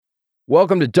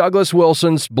Welcome to Douglas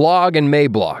Wilson's Blog and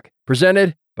Mablog,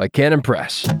 presented by Canon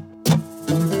Press.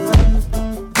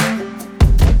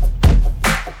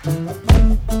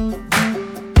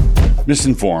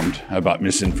 Misinformed about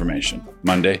misinformation.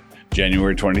 Monday,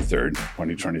 January 23rd,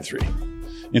 2023.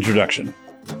 Introduction.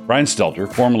 Brian Stelter,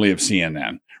 formerly of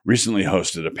CNN, recently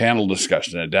hosted a panel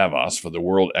discussion at Davos for the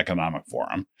World Economic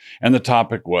Forum, and the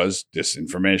topic was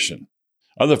disinformation.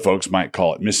 Other folks might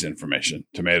call it misinformation,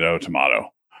 tomato, tomato.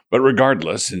 But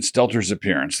regardless, in Stelter's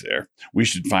appearance there, we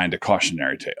should find a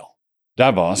cautionary tale.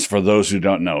 Davos, for those who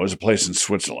don't know, is a place in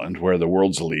Switzerland where the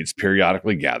world's elites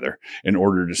periodically gather in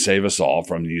order to save us all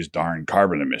from these darn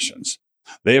carbon emissions.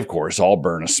 They, of course, all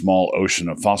burn a small ocean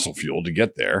of fossil fuel to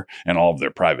get there, and all of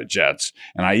their private jets,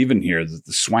 and I even hear that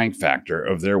the swank factor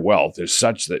of their wealth is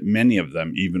such that many of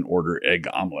them even order egg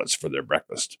omelets for their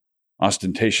breakfast.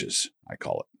 Ostentatious, I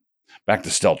call it. Back to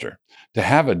Stelter. To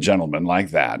have a gentleman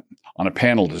like that on a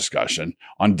panel discussion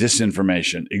on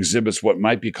disinformation exhibits what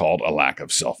might be called a lack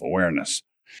of self-awareness.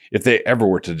 If they ever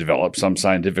were to develop some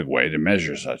scientific way to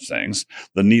measure such things,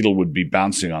 the needle would be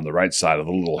bouncing on the right side of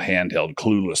the little handheld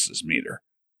cluelessness meter.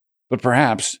 But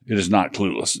perhaps it is not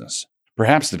cluelessness.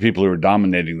 Perhaps the people who are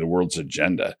dominating the world's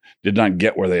agenda did not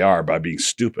get where they are by being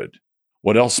stupid.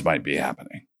 What else might be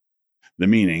happening? The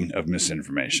meaning of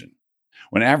misinformation.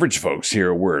 When average folks hear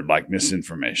a word like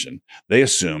misinformation, they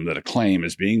assume that a claim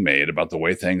is being made about the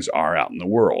way things are out in the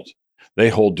world. They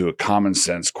hold to a common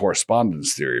sense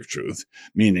correspondence theory of truth,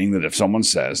 meaning that if someone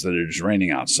says that it is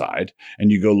raining outside and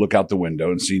you go look out the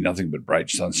window and see nothing but bright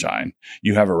sunshine,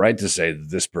 you have a right to say that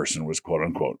this person was quote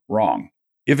unquote wrong.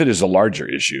 If it is a larger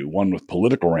issue, one with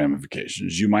political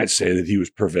ramifications, you might say that he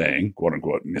was purveying quote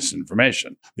unquote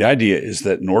misinformation. The idea is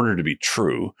that in order to be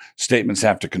true, statements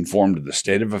have to conform to the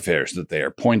state of affairs that they are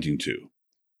pointing to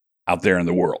out there in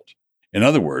the world. In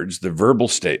other words, the verbal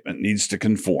statement needs to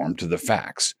conform to the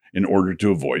facts in order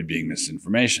to avoid being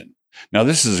misinformation. Now,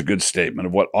 this is a good statement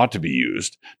of what ought to be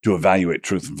used to evaluate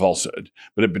truth and falsehood,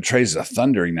 but it betrays a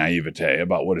thundering naivete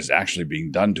about what is actually being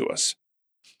done to us.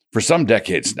 For some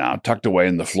decades now, tucked away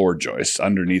in the floor joists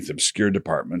underneath obscure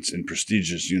departments in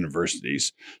prestigious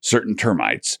universities, certain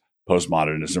termites,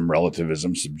 postmodernism,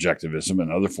 relativism, subjectivism,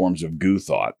 and other forms of goo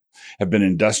thought, have been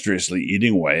industriously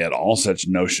eating away at all such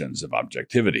notions of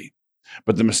objectivity.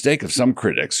 But the mistake of some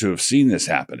critics who have seen this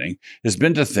happening has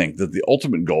been to think that the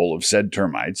ultimate goal of said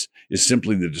termites is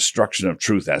simply the destruction of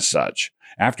truth as such,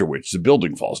 after which the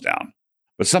building falls down.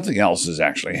 But something else is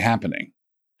actually happening.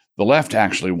 The left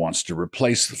actually wants to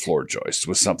replace the floor joists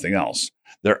with something else,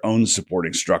 their own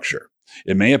supporting structure.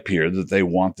 It may appear that they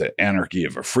want the anarchy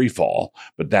of a free fall,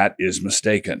 but that is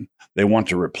mistaken. They want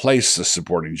to replace the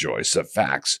supporting joists of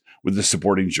facts with the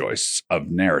supporting joists of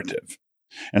narrative.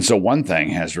 And so one thing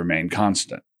has remained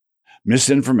constant.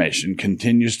 Misinformation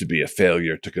continues to be a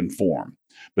failure to conform.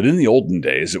 But in the olden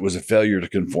days, it was a failure to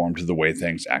conform to the way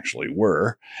things actually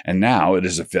were, and now it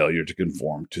is a failure to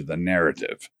conform to the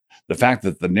narrative. The fact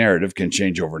that the narrative can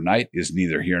change overnight is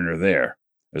neither here nor there.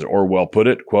 As Orwell put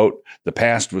it, quote, "The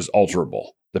past was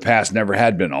alterable. The past never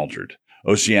had been altered.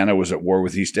 Oceania was at war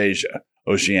with East Asia.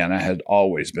 Oceania had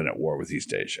always been at war with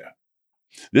East Asia."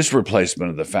 This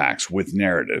replacement of the facts with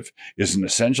narrative is an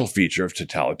essential feature of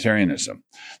totalitarianism.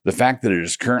 The fact that it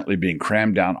is currently being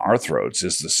crammed down our throats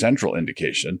is the central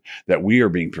indication that we are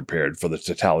being prepared for the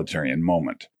totalitarian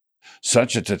moment.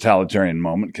 Such a totalitarian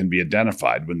moment can be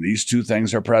identified when these two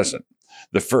things are present.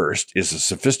 The first is a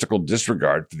sophistical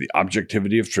disregard for the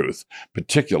objectivity of truth,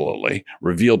 particularly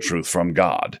revealed truth from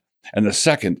God. And the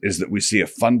second is that we see a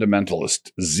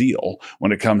fundamentalist zeal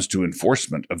when it comes to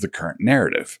enforcement of the current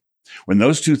narrative. When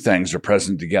those two things are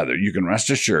present together, you can rest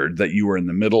assured that you are in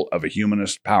the middle of a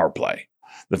humanist power play.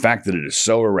 The fact that it is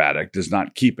so erratic does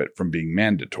not keep it from being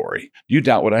mandatory. Do you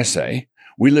doubt what I say?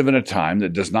 We live in a time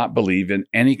that does not believe in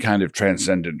any kind of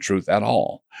transcendent truth at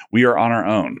all. We are on our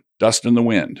own, dust in the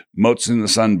wind, motes in the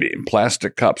sunbeam,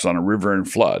 plastic cups on a river in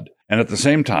flood, and at the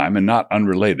same time, and not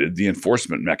unrelated, the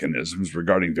enforcement mechanisms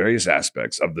regarding various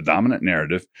aspects of the dominant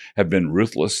narrative have been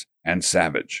ruthless and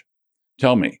savage.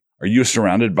 Tell me, are you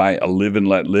surrounded by a live and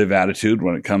let live attitude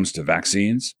when it comes to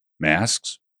vaccines,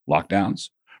 masks, lockdowns,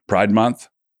 Pride Month,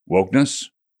 wokeness,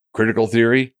 critical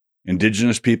theory,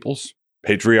 indigenous peoples,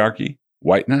 patriarchy,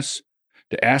 whiteness?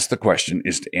 To ask the question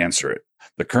is to answer it.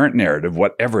 The current narrative,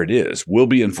 whatever it is, will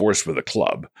be enforced with a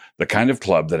club, the kind of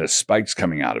club that has spikes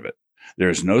coming out of it. There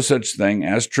is no such thing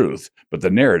as truth, but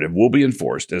the narrative will be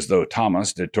enforced as though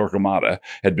Thomas de Torquemada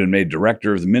had been made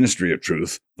director of the Ministry of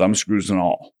Truth, thumbscrews and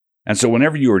all. And so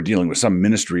whenever you are dealing with some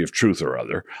ministry of truth or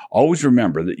other, always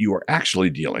remember that you are actually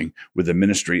dealing with the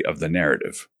ministry of the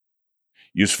narrative.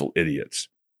 Useful idiots.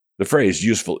 The phrase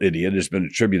useful idiot has been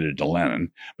attributed to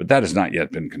Lenin, but that has not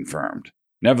yet been confirmed.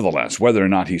 Nevertheless, whether or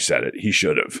not he said it, he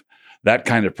should have. That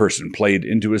kind of person played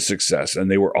into his success,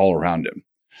 and they were all around him.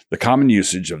 The common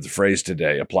usage of the phrase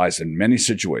today applies in many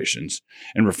situations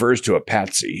and refers to a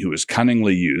patsy who is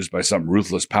cunningly used by some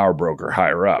ruthless power broker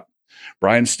higher up.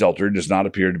 Brian Stelter does not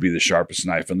appear to be the sharpest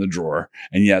knife in the drawer,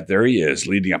 and yet there he is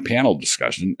leading a panel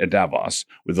discussion at Davos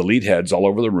with elite heads all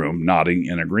over the room nodding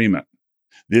in agreement.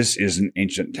 This is an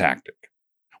ancient tactic.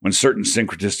 When certain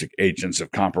syncretistic agents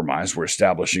of compromise were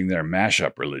establishing their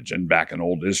mashup religion back in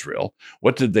old Israel,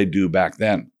 what did they do back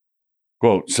then?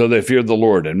 Quote, so they feared the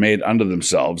Lord and made unto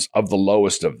themselves of the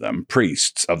lowest of them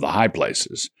priests of the high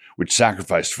places, which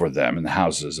sacrificed for them in the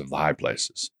houses of the high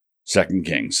places. 2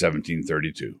 Kings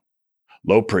 17:32.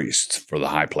 Low priests for the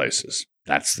high places.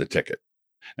 That's the ticket.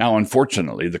 Now,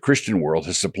 unfortunately, the Christian world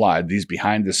has supplied these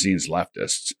behind-the-scenes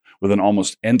leftists with an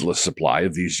almost endless supply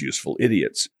of these useful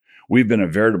idiots. We've been a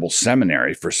veritable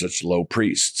seminary for such low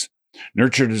priests.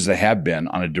 Nurtured as they have been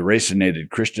on a deracinated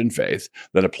Christian faith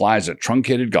that applies a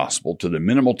truncated gospel to the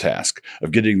minimal task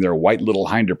of getting their white little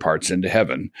hinder parts into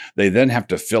heaven, they then have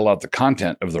to fill out the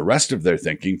content of the rest of their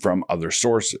thinking from other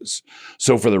sources.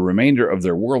 So for the remainder of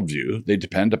their worldview, they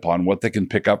depend upon what they can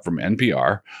pick up from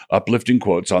NPR, uplifting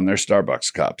quotes on their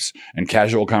Starbucks cups, and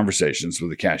casual conversations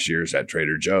with the cashiers at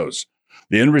Trader Joe's.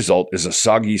 The end result is a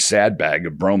soggy, sad bag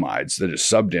of bromides that is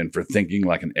subbed in for thinking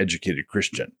like an educated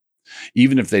Christian.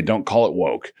 Even if they don't call it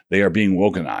woke, they are being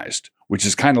wokenized, which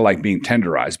is kind of like being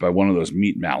tenderized by one of those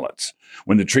meat mallets.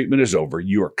 When the treatment is over,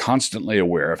 you are constantly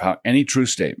aware of how any true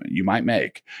statement you might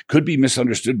make could be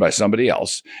misunderstood by somebody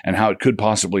else and how it could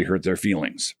possibly hurt their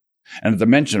feelings. And at the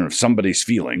mention of somebody's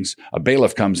feelings, a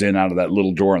bailiff comes in out of that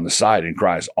little door on the side and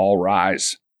cries, all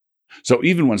rise. So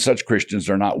even when such Christians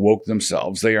are not woke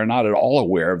themselves, they are not at all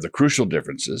aware of the crucial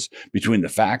differences between the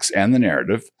facts and the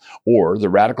narrative, or the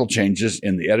radical changes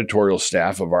in the editorial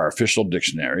staff of our official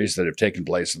dictionaries that have taken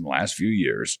place in the last few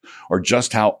years, or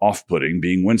just how off-putting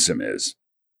being winsome is.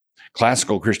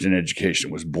 Classical Christian education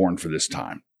was born for this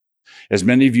time. As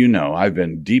many of you know, I've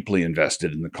been deeply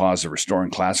invested in the cause of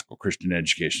restoring classical Christian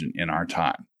education in our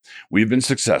time. We've been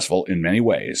successful in many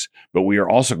ways, but we are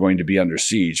also going to be under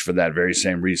siege for that very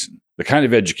same reason. The kind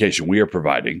of education we are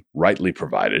providing, rightly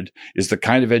provided, is the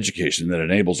kind of education that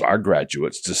enables our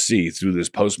graduates to see through this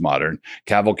postmodern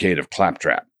cavalcade of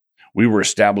claptrap. We were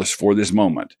established for this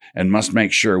moment and must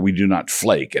make sure we do not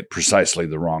flake at precisely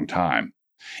the wrong time.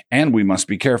 And we must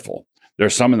be careful. There are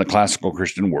some in the classical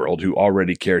Christian world who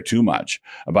already care too much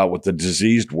about what the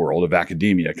diseased world of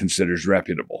academia considers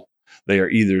reputable. They are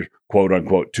either,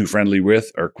 quote-unquote, too friendly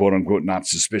with or, quote-unquote, not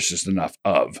suspicious enough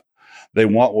of. They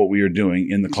want what we are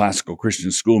doing in the classical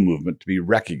Christian school movement to be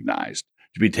recognized,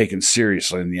 to be taken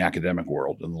seriously in the academic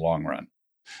world in the long run.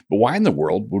 But why in the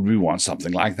world would we want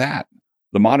something like that?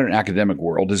 The modern academic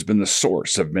world has been the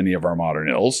source of many of our modern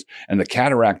ills, and the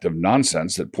cataract of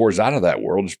nonsense that pours out of that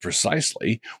world is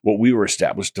precisely what we were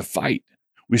established to fight.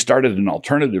 We started an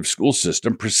alternative school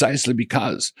system precisely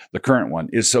because the current one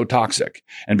is so toxic,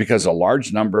 and because a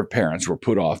large number of parents were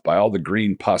put off by all the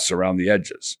green pus around the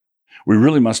edges. We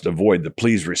really must avoid the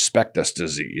please respect us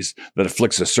disease that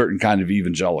afflicts a certain kind of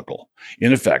evangelical.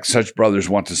 In effect, such brothers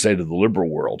want to say to the liberal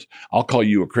world, I'll call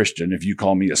you a Christian if you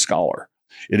call me a scholar.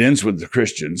 It ends with the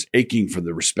Christians aching for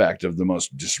the respect of the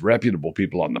most disreputable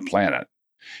people on the planet.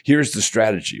 Here's the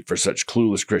strategy for such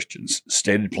clueless Christians,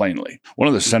 stated plainly. One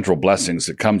of the central blessings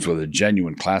that comes with a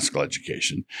genuine classical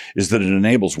education is that it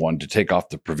enables one to take off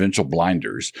the provincial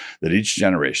blinders that each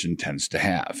generation tends to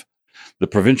have. The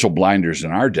provincial blinders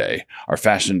in our day are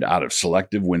fashioned out of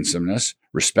selective winsomeness,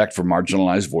 respect for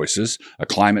marginalized voices, a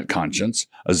climate conscience,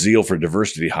 a zeal for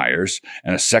diversity hires,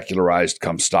 and a secularized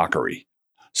comstockery.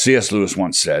 C.S. Lewis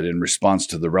once said, in response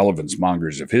to the relevance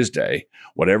mongers of his day,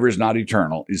 whatever is not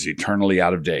eternal is eternally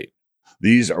out of date.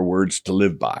 These are words to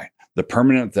live by. The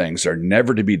permanent things are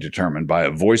never to be determined by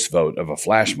a voice vote of a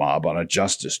flash mob on a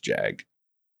justice jag.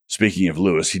 Speaking of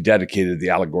Lewis, he dedicated the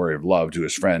allegory of love to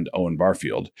his friend Owen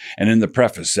Barfield, and in the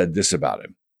preface said this about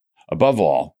him. Above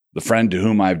all, the friend to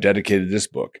whom I have dedicated this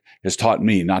book has taught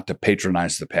me not to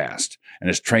patronize the past, and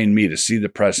has trained me to see the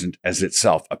present as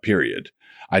itself a period.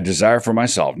 I desire for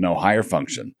myself no higher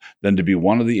function than to be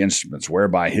one of the instruments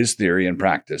whereby his theory and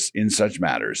practice in such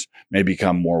matters may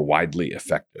become more widely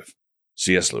effective.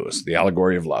 C.S. Lewis, The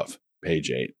Allegory of Love,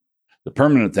 page 8. The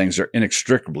permanent things are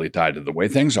inextricably tied to the way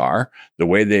things are, the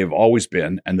way they have always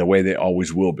been, and the way they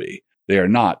always will be. They are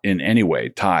not in any way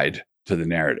tied to the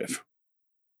narrative.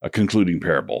 A concluding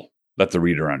parable. Let the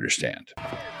reader understand.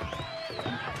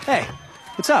 Hey,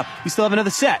 what's up? You still have another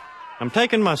set? I'm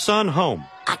taking my son home.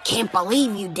 I can't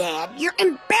believe you, Dad. You're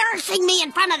embarrassing me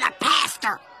in front of the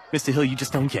pastor. Mr. Hill, you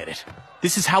just don't get it.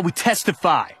 This is how we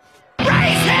testify.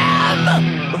 Raise him!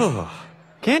 Ugh.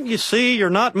 Can't you see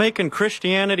you're not making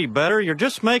Christianity better? You're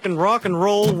just making rock and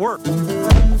roll work.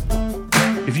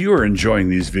 If you are enjoying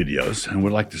these videos and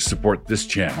would like to support this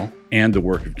channel and the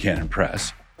work of Canon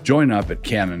Press, join up at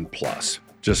Canon Plus.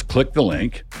 Just click the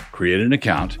link, create an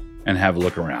account, and have a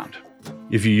look around.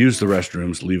 If you use the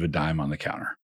restrooms, leave a dime on the counter.